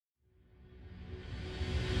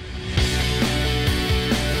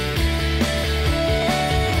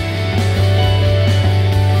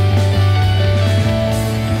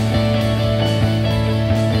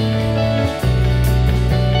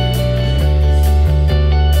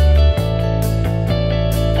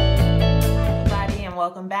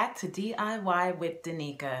back to DIY with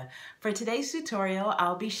Danica. For today's tutorial,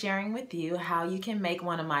 I'll be sharing with you how you can make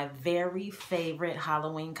one of my very favorite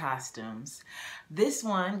Halloween costumes. This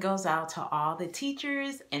one goes out to all the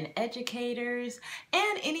teachers and educators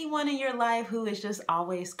and anyone in your life who is just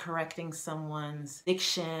always correcting someone's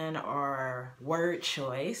diction or word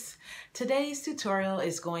choice. Today's tutorial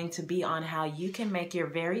is going to be on how you can make your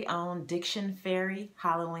very own Diction Fairy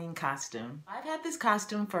Halloween costume. I've had this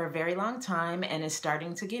costume for a very long time and it's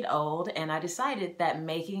starting to get old, and I decided that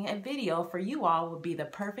making a video for you all would be the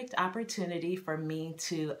perfect opportunity for me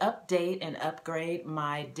to update and upgrade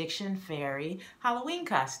my Diction Fairy Halloween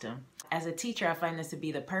costume. As a teacher, I find this to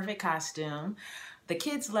be the perfect costume. The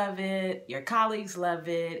kids love it, your colleagues love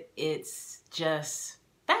it. It's just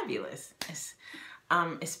fabulous,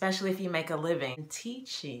 especially if you make a living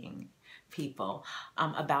teaching people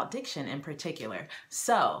about diction in particular.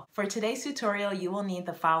 So for today's tutorial, you will need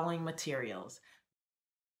the following materials.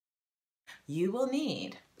 You will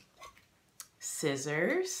need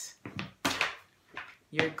scissors,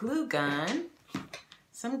 your glue gun,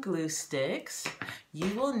 some glue sticks.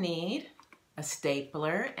 You will need a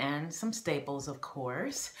stapler and some staples, of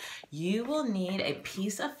course. You will need a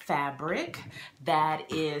piece of fabric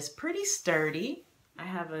that is pretty sturdy. I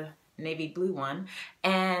have a navy blue one,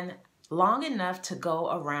 and long enough to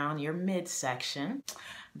go around your midsection.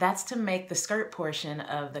 That's to make the skirt portion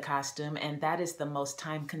of the costume, and that is the most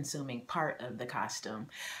time-consuming part of the costume.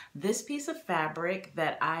 This piece of fabric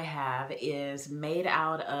that I have is made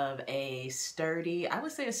out of a sturdy, I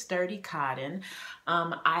would say a sturdy cotton.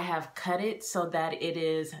 I have cut it so that it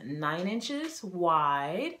is 9 inches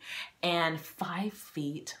wide and 5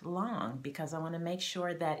 feet long, because I want to make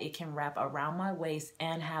sure that it can wrap around my waist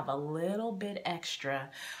and have a little bit extra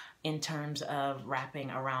in terms of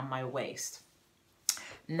wrapping around my waist.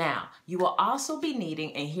 Now, you will also be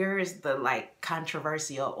needing, and here is the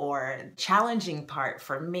controversial or challenging part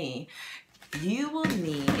for me, you will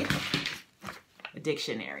need a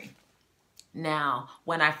dictionary. Now,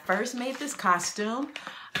 when I first made this costume,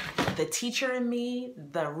 the teacher in me,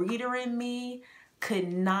 the reader in me,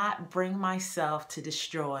 could not bring myself to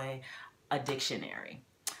destroy a dictionary.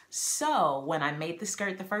 So when I made the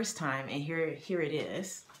skirt the first time, and here it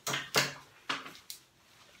is.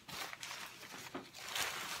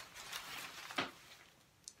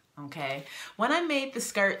 Okay, when I made the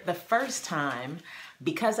skirt the first time,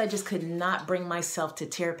 because I just could not bring myself to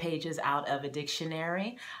tear pages out of a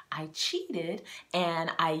dictionary, I cheated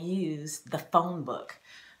and I used the phone book.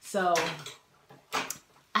 So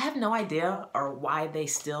I have no idea or why they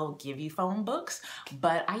still give you phone books,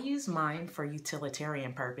 but I use mine for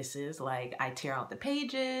utilitarian purposes. Like I tear out the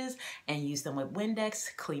pages and use them with Windex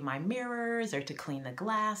to clean my mirrors or to clean the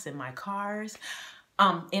glass in my cars.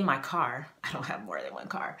 In my car, I don't have more than one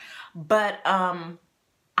car, but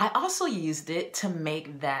I also used it to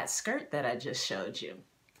make that skirt that I just showed you.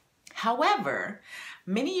 However,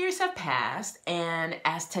 many years have passed, and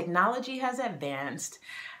as technology has advanced,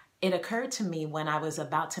 it occurred to me when I was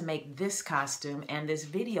about to make this costume and this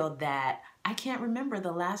video that I can't remember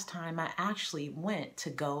the last time I actually went to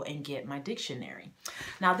go and get my dictionary.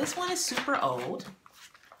 Now this one is super old.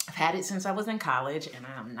 I've had it since I was in college, and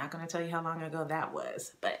I'm not going to tell you how long ago that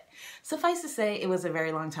was, but suffice to say it was a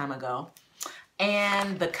very long time ago.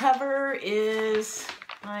 And the cover is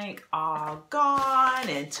like all gone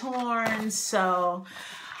and torn. So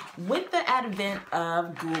with the advent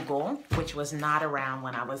of Google, which was not around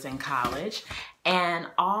when I was in college, and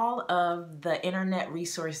all of the internet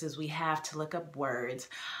resources we have to look up words,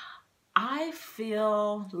 I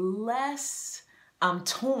feel less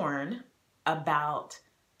torn about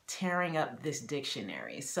tearing up this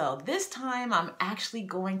dictionary. So this time I'm actually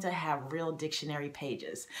going to have real dictionary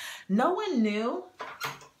pages. No one knew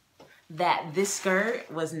that this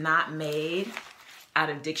skirt was not made out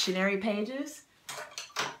of dictionary pages,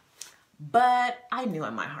 but I knew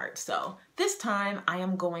in my heart. So this time I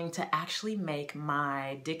am going to actually make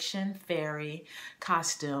my Diction Fairy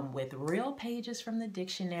costume with real pages from the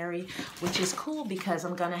dictionary, which is cool because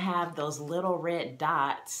I'm gonna have those little red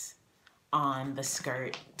dots on the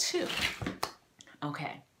skirt too.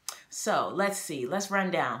 Okay, so let's see, let's run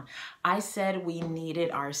down. I said we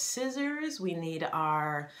needed our scissors, we need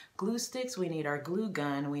our glue sticks, we need our glue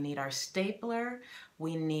gun, we need our stapler,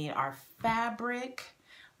 we need our fabric,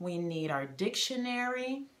 we need our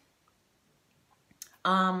dictionary.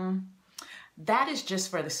 That is just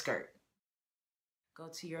for the skirt. Go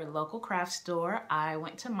to your local craft store. I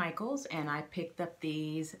went to Michael's and I picked up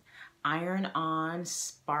these iron-on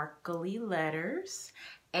sparkly letters,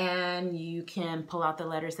 And you can pull out the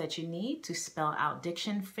letters that you need to spell out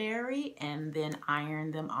Diction Fairy and then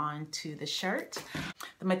iron them onto the shirt.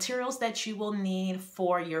 The materials that you will need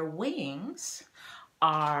for your wings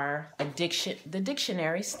are the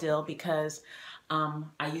dictionary still, because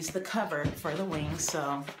I use the cover for the wings.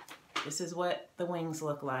 So this is what the wings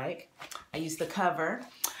look like. I use the cover.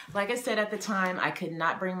 Like I said, at the time, I could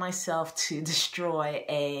not bring myself to destroy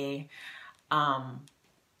a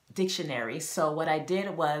dictionary. So what I did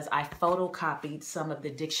was I photocopied some of the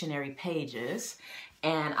dictionary pages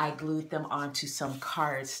and I glued them onto some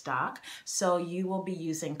cardstock. So you will be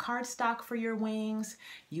using cardstock for your wings.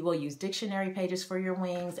 You will use dictionary pages for your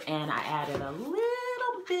wings. And I added a little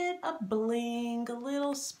bit of bling, a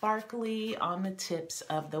little sparkly on the tips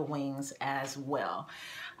of the wings as well.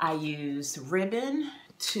 I used ribbon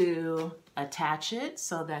to attach it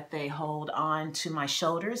so that they hold on to my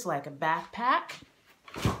shoulders like a backpack.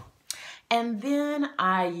 And then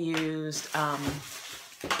I used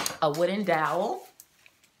a wooden dowel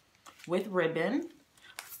with ribbon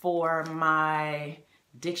for my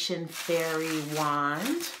Diction Fairy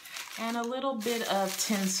wand, and a little bit of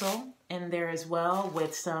tinsel in there as well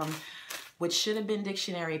with some, which should have been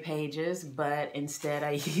dictionary pages, but instead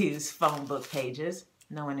I used phone book pages.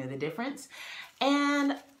 No one knew the difference.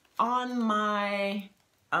 And on my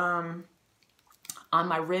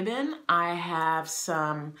ribbon, I have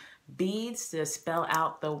some beads to spell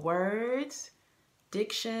out the words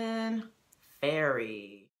Diction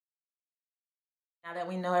Fairy. Now that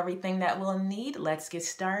we know everything that we'll need, let's get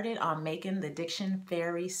started on making the Diction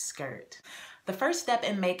Fairy skirt. The first step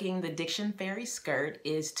in making the Diction Fairy skirt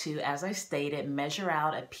is to, as I stated, measure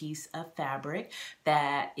out a piece of fabric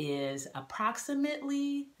that is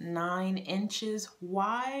approximately 9 inches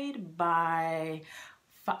wide by,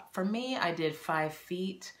 for me, I did 5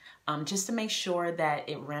 feet. Just to make sure that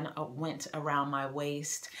it went around my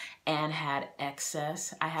waist and had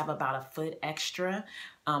excess. I have about a foot extra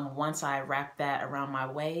once I wrap that around my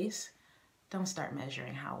waist. Don't start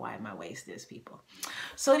measuring how wide my waist is, people.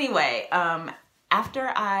 So anyway,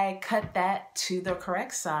 after I cut that to the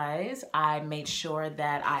correct size, I made sure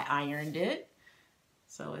that I ironed it.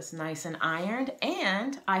 So it's nice and ironed,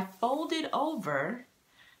 and I folded over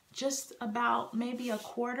just about maybe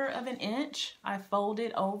 1/4 of an inch. I fold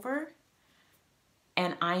it over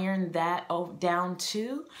and iron that down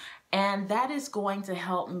too. And that is going to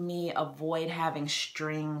help me avoid having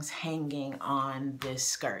strings hanging on this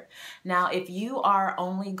skirt. Now, if you are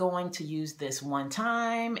only going to use this one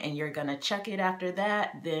time and you're gonna check it after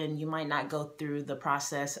that, then you might not go through the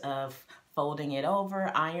process of folding it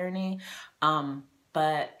over, ironing.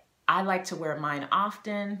 But I like to wear mine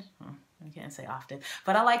often. I can't say often,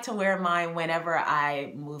 but I like to wear mine whenever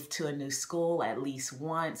I move to a new school at least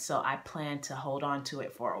once, so I plan to hold on to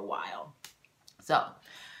it for a while. So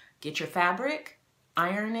get your fabric,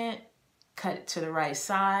 iron it, cut it to the right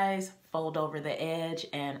size, fold over the edge,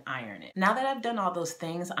 and iron it. Now that I've done all those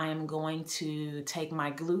things, I am going to take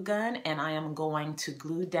my glue gun and I am going to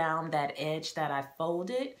glue down that edge that I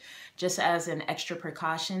folded, just as an extra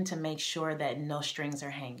precaution to make sure that no strings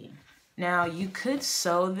are hanging. Now, you could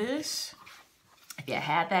sew this if you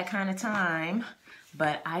had that kind of time,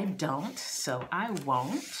 but I don't, so I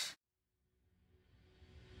won't.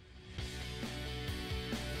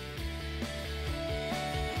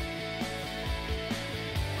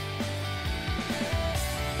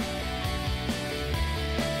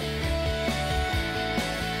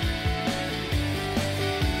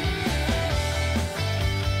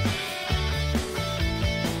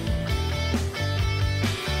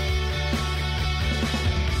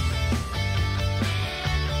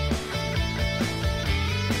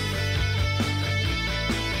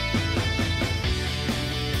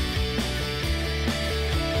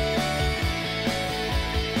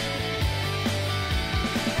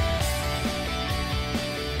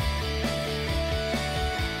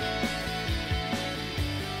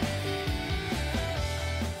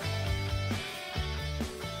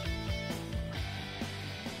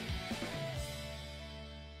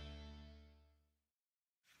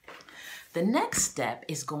 The next step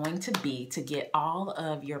is going to be to get all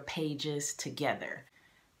of your pages together.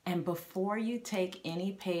 And before you take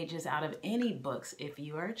any pages out of any books, if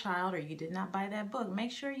you are a child or you did not buy that book,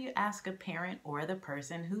 make sure you ask a parent or the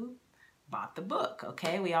person who bought the book,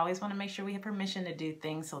 okay? We always want to make sure we have permission to do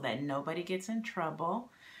things so that nobody gets in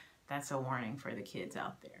trouble. That's a warning for the kids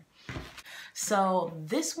out there. So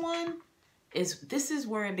this is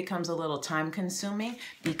where it becomes a little time consuming,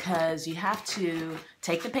 because you have to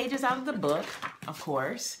take the pages out of the book, of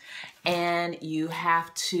course, and you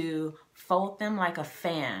have to fold them like a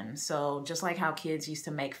fan. So just like how kids used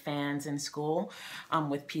to make fans in school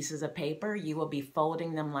with pieces of paper, you will be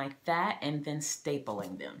folding them like that and then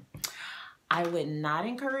stapling them. I would not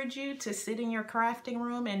encourage you to sit in your crafting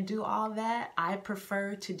room and do all that. I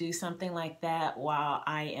prefer to do something like that while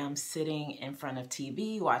I am sitting in front of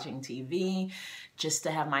TV, watching TV, just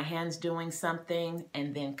to have my hands doing something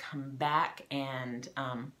and then come back and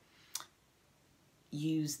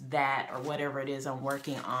use that or whatever it is I'm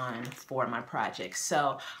working on for my project.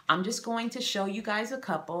 So I'm just going to show you guys a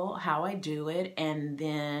couple how I do it, and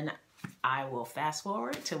then I will fast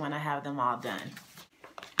forward to when I have them all done.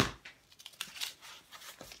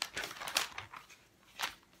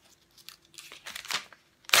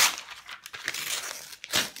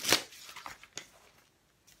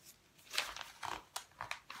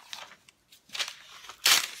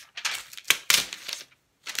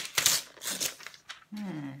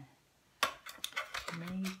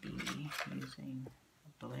 Maybe using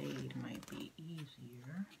a blade might be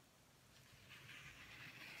easier.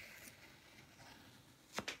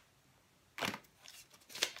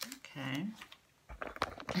 Okay.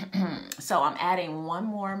 So I'm adding one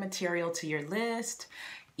more material to your list,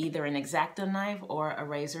 either an X-Acto knife or a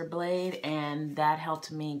razor blade, and that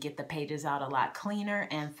helped me get the pages out a lot cleaner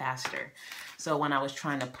and faster. So when I was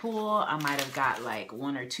trying to pull, I might have got like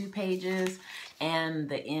 1 or 2 pages and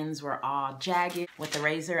the ends were all jagged. With the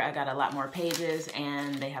razor, I got a lot more pages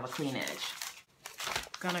and they have a clean edge.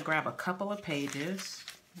 I'm gonna grab a couple of pages,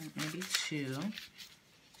 maybe 2,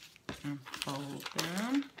 and fold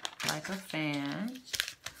them like a fan.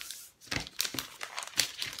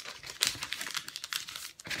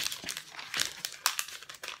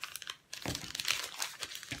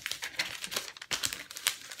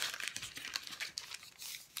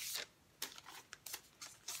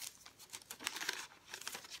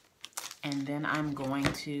 And then I'm going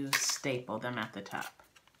to staple them at the top.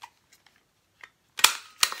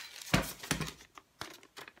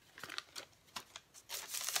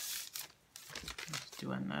 Let's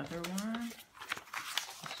do another one.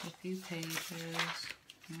 Just a few pages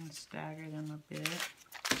and stagger them a bit.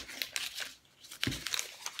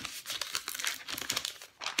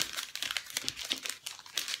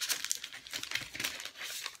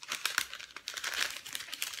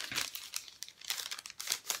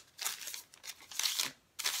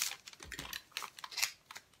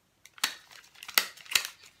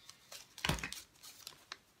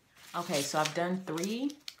 Okay, so I've done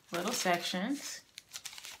 3 little sections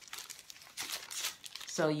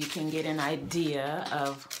so you can get an idea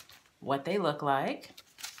of what they look like.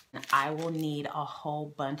 I will need a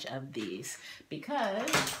whole bunch of these because,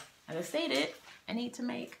 as I stated, I need to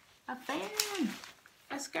make a fan,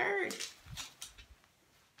 a skirt.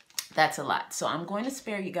 That's a lot. So I'm going to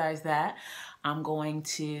spare you guys that. I'm going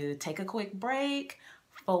to take a quick break,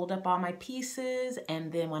 fold up all my pieces,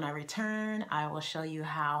 and then when I return, I will show you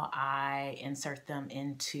how I insert them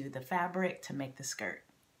into the fabric to make the skirt.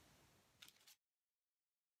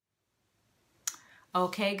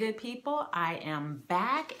 Okay, good people, I am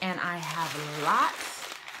back and I have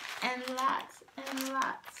lots and lots and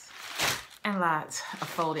lots and lots of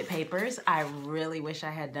folded papers. I really wish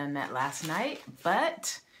I had done that last night,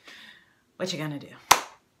 but what you gonna do?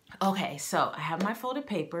 Okay, so I have my folded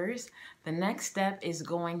papers. The next step is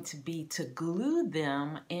going to be to glue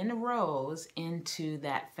them in rows into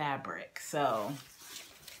that fabric. So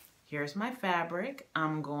here's my fabric.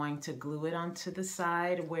 I'm going to glue it onto the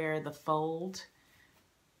side where the fold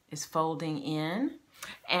is folding in.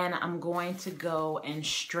 And I'm going to go in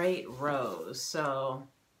straight rows. So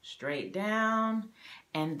straight down,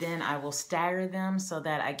 and then I will stagger them so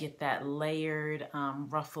that I get that layered,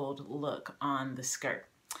 ruffled look on the skirt.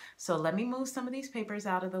 So let me move some of these papers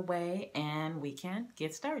out of the way and we can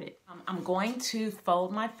get started. I'm going to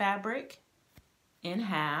fold my fabric in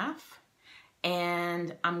half,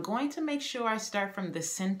 and I'm going to make sure I start from the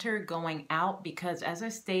center going out because, as I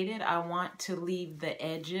stated, I want to leave the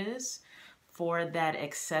edges for that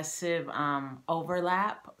excessive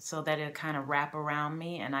overlap so that it'll kind of wrap around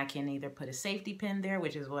me, and I can either put a safety pin there,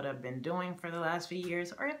 which is what I've been doing for the last few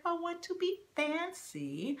years, or if I want to be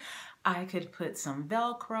fancy, I could put some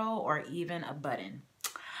Velcro or even a button.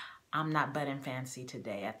 I'm not button fancy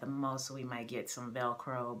today. At the most, we might get some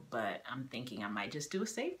Velcro, but I'm thinking I might just do a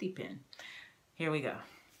safety pin. Here we go.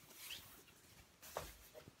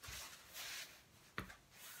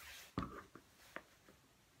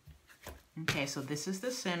 Okay, so this is the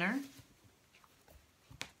center,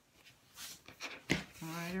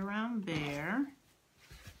 right around there.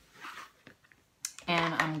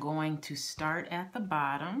 And I'm going to start at the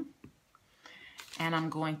bottom, And I'm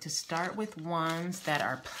going to start with ones that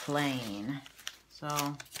are plain.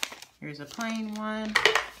 So here's a plain one.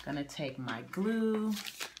 I'm gonna take my glue,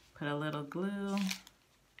 put a little glue.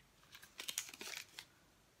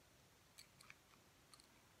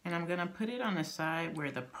 And I'm gonna put it on the side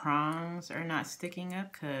where the prongs are not sticking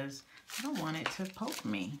up because I don't want it to poke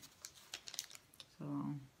me. So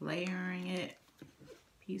layering it,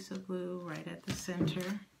 piece of glue right at the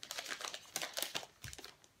center.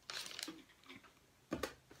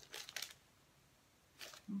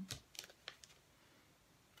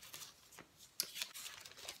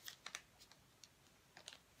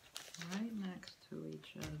 Right next to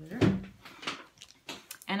each other.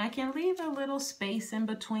 And I can leave a little space in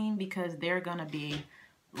between because they're gonna be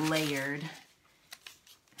layered.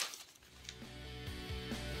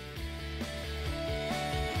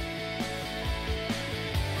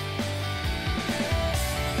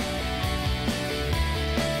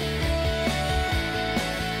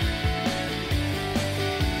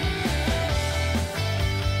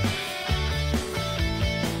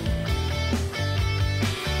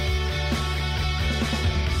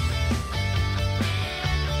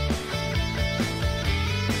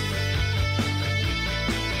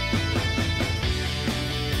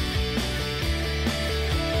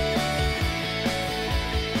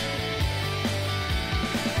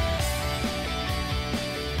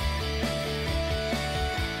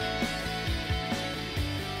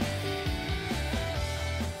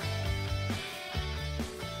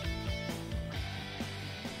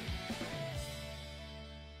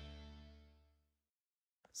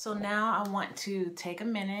 So now I want to take a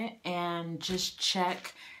minute and just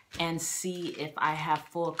check and see if I have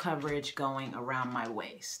full coverage going around my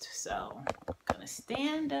waist. So I'm gonna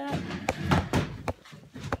stand up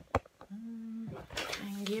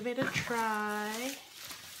and give it a try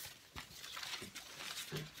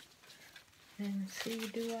and see,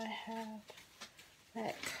 do I have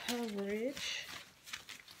that coverage?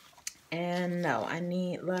 And no, I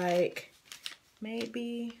need like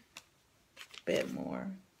maybe a bit more.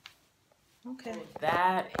 Okay.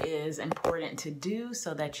 That is important to do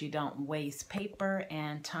so that you don't waste paper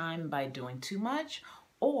and time by doing too much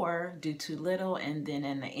or do too little, and then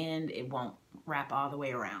in the end it won't wrap all the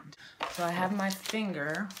way around. So I have my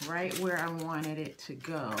finger right where I wanted it to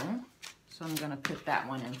go. So I'm gonna put that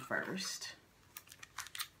one in first.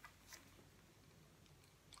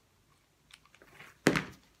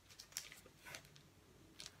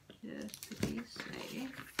 Just to be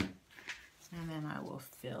safe. And then I will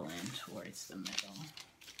fill in towards the middle.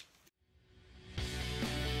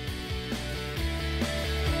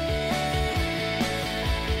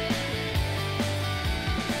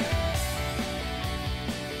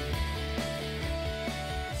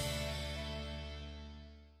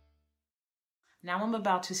 Now I'm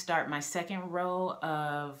about to start my second row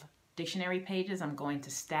of dictionary pages. I'm going to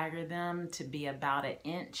stagger them to be about an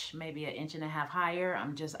inch, maybe 1.5 inches higher.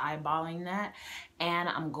 I'm just eyeballing that. And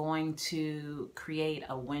I'm going to create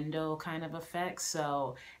a window kind of effect.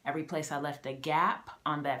 So every place I left a gap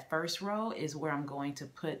on that first row is where I'm going to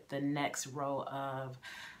put the next row of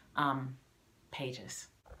pages.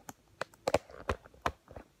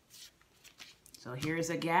 So here's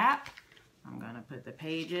a gap. I'm gonna put the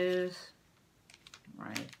pages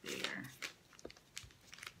right there.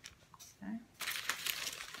 Okay.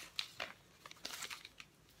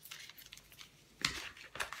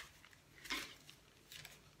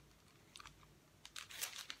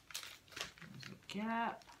 There's a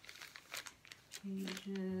gap,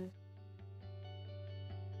 pages.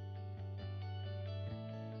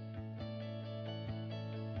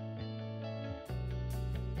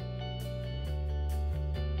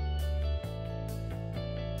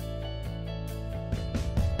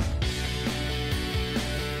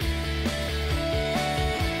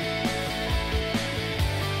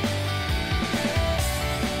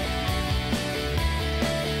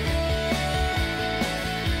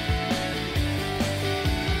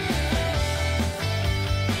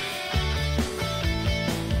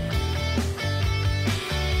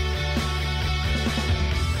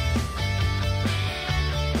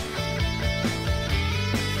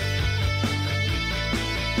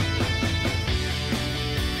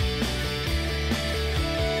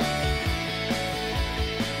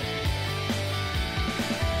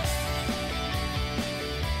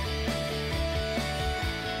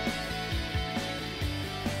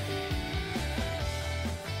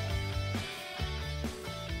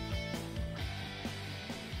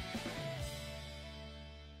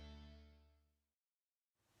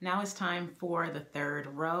 Now it's time for the third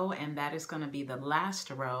row, and that is going to be the last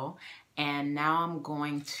row. And now I'm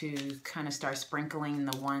going to kind of start sprinkling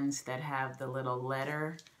the ones that have the little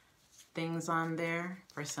letter things on there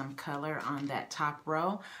for some color on that top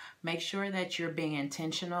row. Make sure that you're being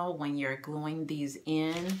intentional when you're gluing these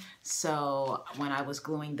in. So when I was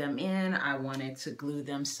gluing them in, I wanted to glue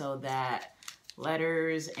them so that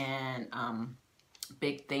letters and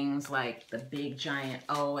big things like the big giant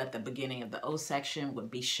O at the beginning of the O section would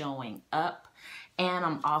be showing up. And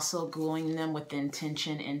I'm also gluing them with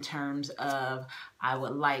intention in terms of I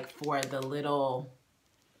would like for the little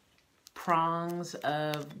prongs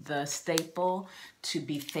of the staple to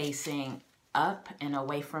be facing up and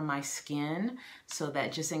away from my skin, so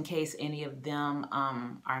that just in case any of them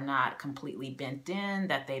are not completely bent in,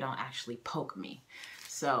 that they don't actually poke me.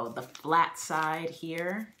 So the flat side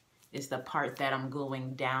here is the part that I'm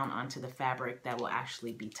gluing down onto the fabric that will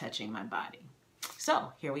actually be touching my body.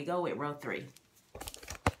 So here we go with row 3.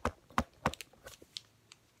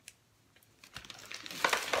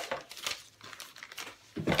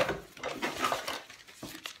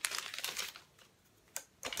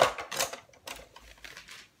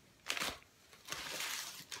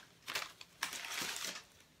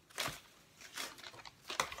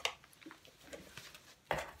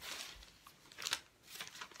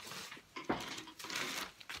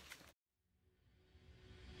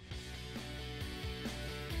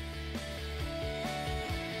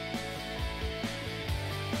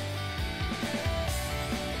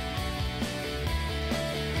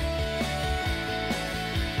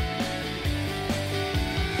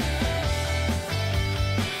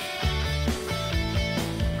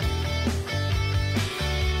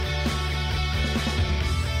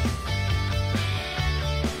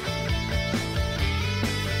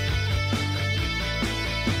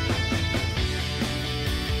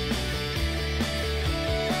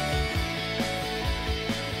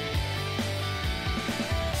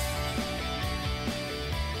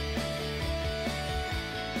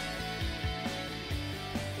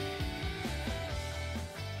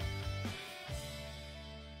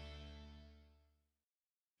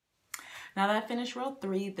 Now that I finished row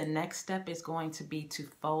 3, the next step is going to be to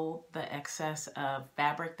fold the excess of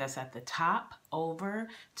fabric that's at the top over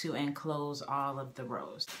to enclose all of the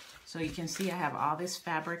rows. So you can see I have all this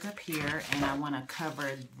fabric up here and I want to cover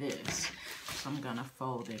this. So I'm going to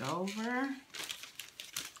fold it over,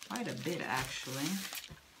 quite a bit actually.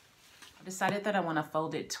 I decided that I want to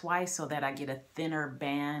fold it twice so that I get a thinner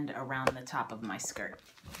band around the top of my skirt.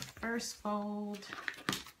 First fold.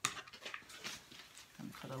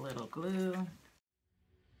 Put a little glue.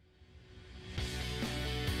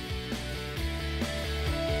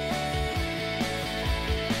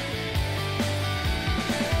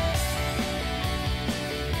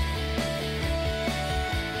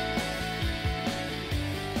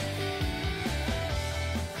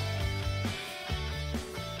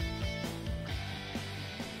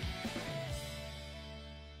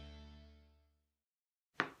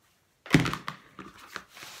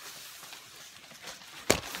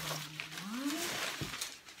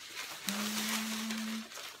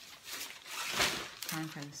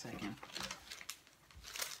 For a second.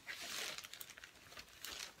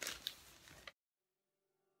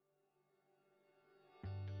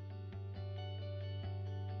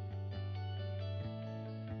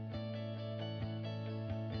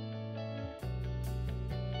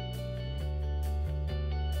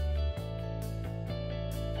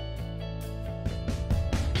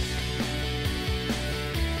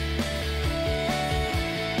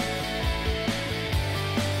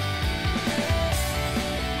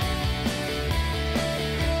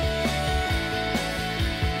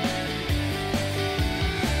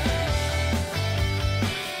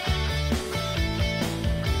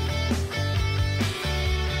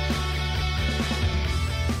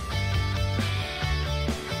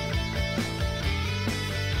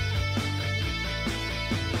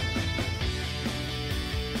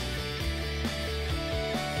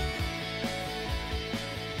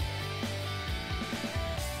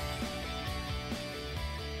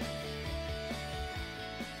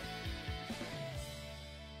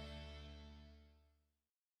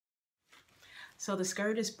 So the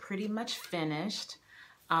skirt is pretty much finished.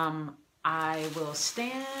 I will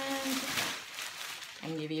stand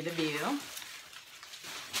and give you the view.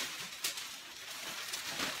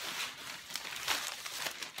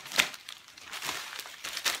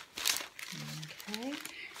 Okay,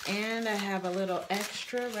 and I have a little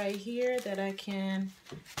extra right here that I can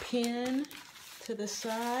pin to the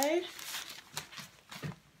side.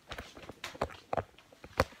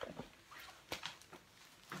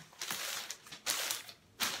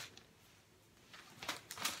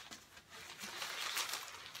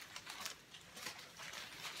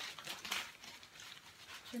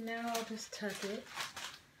 And now I'll just tuck it.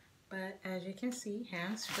 But as you can see,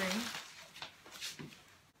 hands free.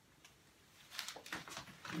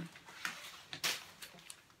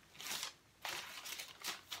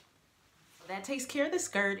 That takes care of the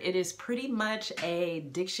skirt. It is pretty much a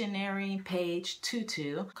dictionary page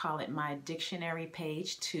tutu. Call it my dictionary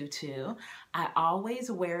page tutu. I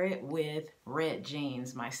always wear it with red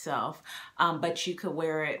jeans myself, but you could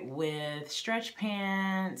wear it with stretch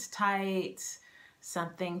pants, tights,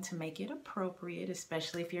 something to make it appropriate,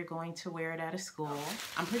 especially if you're going to wear it at a school.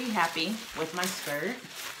 I'm pretty happy with my skirt.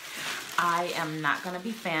 I am not going to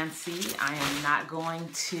be fancy. I am not going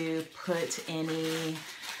to put any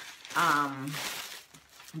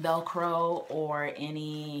Velcro or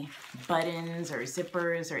any buttons or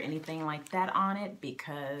zippers or anything like that on it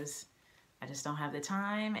because I just don't have the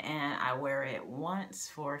time, and I wear it once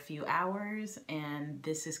for a few hours, and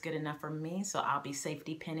this is good enough for me, so I'll be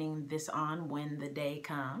safety pinning this on when the day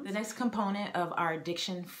comes. The next component of our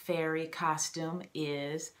Diction Fairy costume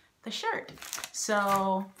is the shirt.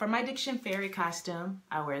 So for my Diction Fairy costume,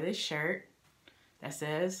 I wear this shirt that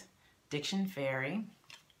says Diction Fairy.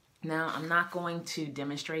 Now, I'm not going to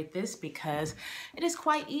demonstrate this because it is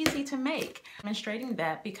quite easy to make. Demonstrating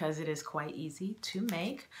that because it is quite easy to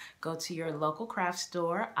make. Go to your local craft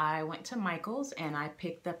store. I went to Michael's and I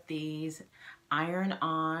picked up these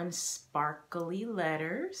iron-on sparkly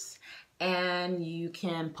letters. And you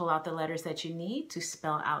can pull out the letters that you need to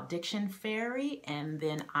spell out Diction Fairy and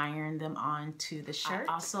then iron them onto the shirt.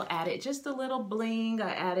 I also added just a little bling.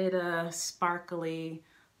 I added a sparkly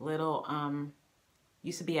little,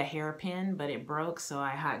 used to be a hairpin, but it broke, so I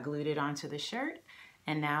hot glued it onto the shirt,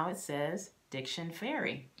 and now it says Diction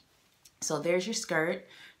Fairy. So there's your skirt,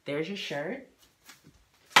 there's your shirt.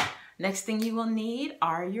 Next thing you will need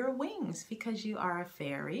are your wings because you are a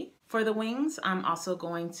fairy. For the wings, I'm also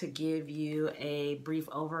going to give you a brief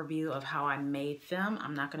overview of how I made them.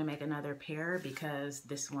 I'm not going to make another pair because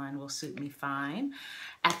this one will suit me fine.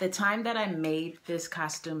 At the time that I made this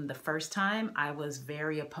costume the first time, I was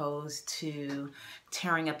very opposed to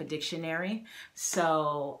tearing up a dictionary.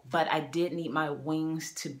 But I did need my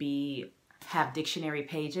wings to have dictionary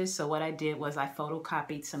pages. So what I did was I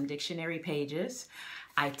photocopied some dictionary pages.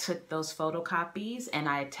 I took those photocopies and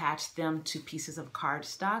I attached them to pieces of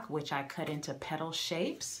cardstock, which I cut into petal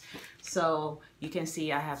shapes. So you can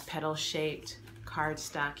see I have petal shaped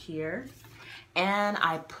cardstock here. And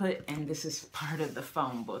and this is part of the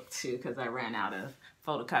phone book too, because I ran out of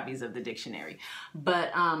photocopies of the dictionary.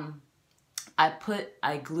 But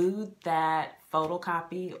I glued that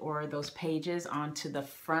photocopy or those pages onto the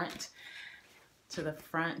front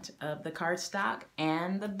of the cardstock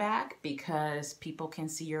and the back because people can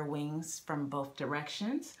see your wings from both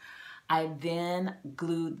directions. I then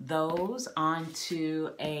glued those onto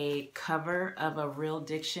a cover of a real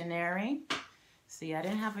dictionary. See, I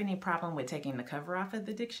didn't have any problem with taking the cover off of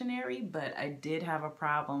the dictionary, but I did have a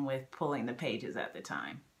problem with pulling the pages at the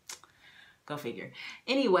time. Go figure.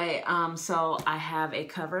 Anyway, so I have a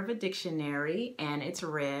cover of a dictionary and it's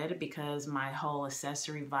red because my whole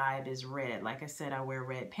accessory vibe is red. Like I said, I wear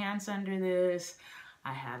red pants under this.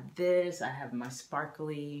 I have this. I have my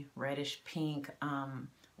sparkly reddish pink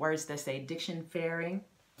words that say Diction Fairy.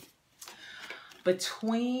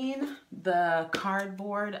 Between the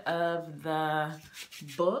cardboard of the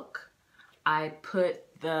book,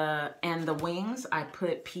 and the wings, I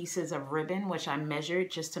put pieces of ribbon, which I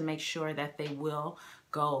measured just to make sure that they will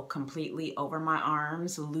go completely over my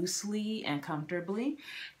arms loosely and comfortably.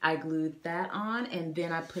 I glued that on, and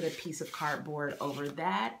then I put a piece of cardboard over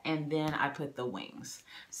that, and then I put the wings.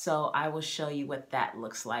 So I will show you what that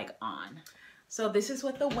looks like on. So this is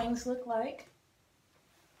what the wings look like.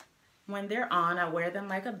 When they're on, I wear them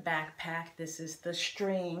like a backpack. This is the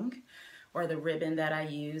string or the ribbon that I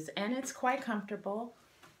use, and it's quite comfortable.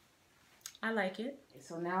 I like it.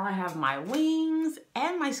 So now I have my wings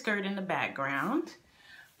and my skirt in the background.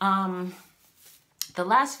 The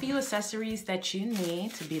last few accessories that you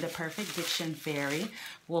need to be the perfect Diction Fairy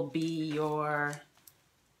will be your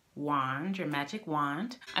wand, your magic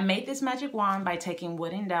wand. I made this magic wand by taking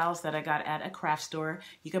wooden dowels that I got at a craft store.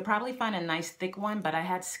 You could probably find a nice thick one, but I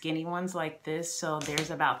had skinny ones like this, so there's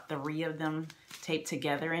about 3 of them taped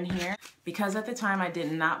together in here. Because at the time I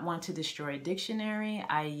did not want to destroy a dictionary,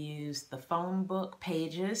 I used the phone book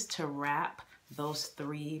pages to wrap those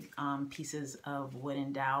 3 pieces of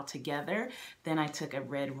wooden dowel together. Then I took a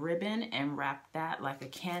red ribbon and wrapped that like a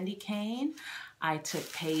candy cane. I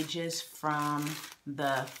took pages from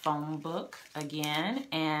the phone book again,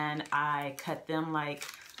 and I cut them like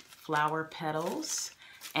flower petals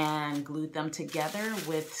and glued them together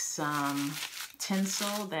with some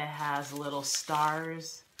tinsel that has little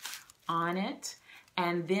stars on it.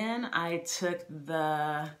 And then I took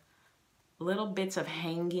the little bits of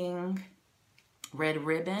hanging red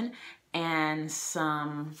ribbon and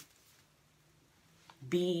some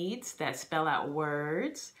beads that spell out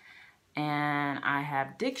words. And I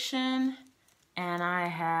have Diction and I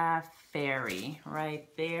have Fairy right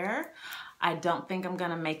there. I don't think I'm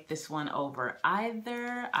gonna make this one over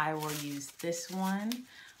either. I will use this one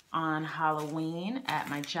on Halloween at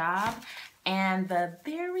my job. And the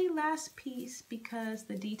very last piece, because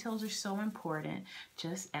the details are so important,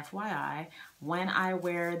 just FYI, when I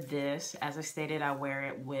wear this, as I stated, I wear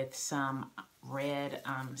it with some red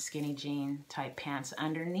skinny jean type pants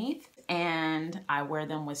underneath, and I wear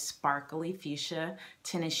them with sparkly fuchsia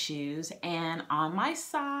tennis shoes. And on my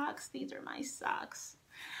socks, these are my socks.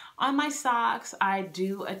 On my socks, I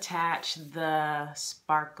do attach the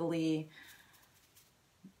sparkly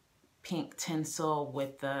pink tinsel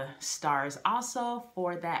with the stars also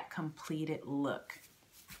for that completed look.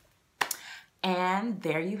 And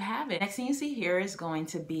there you have it. Next thing you see here is going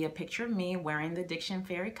to be a picture of me wearing the Diction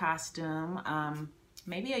Fairy costume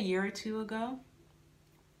maybe a year or two ago.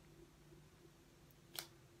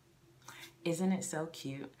 Isn't it so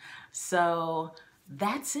cute? So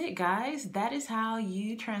that's it, guys. That is how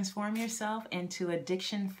you transform yourself into a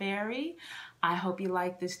Diction Fairy. I hope you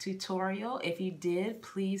liked this tutorial. If you did,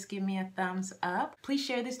 please give me a thumbs up. Please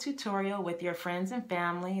share this tutorial with your friends and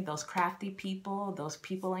family, those crafty people, those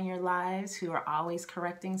people in your lives who are always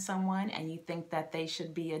correcting someone and you think that they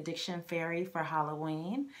should be a Diction Fairy for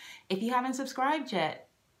Halloween. If you haven't subscribed yet,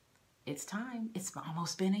 it's time. It's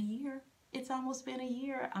almost been a year. It's almost been a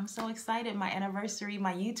year. I'm so excited. My anniversary,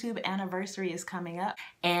 my YouTube anniversary is coming up,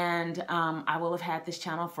 and I will have had this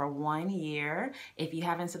channel for 1 year. If you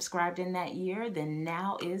haven't subscribed in that year, then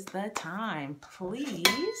now is the time.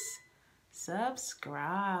 Please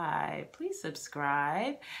subscribe. Please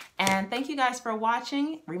subscribe. And thank you guys for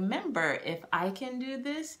watching. Remember, if I can do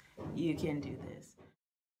this, you can do this.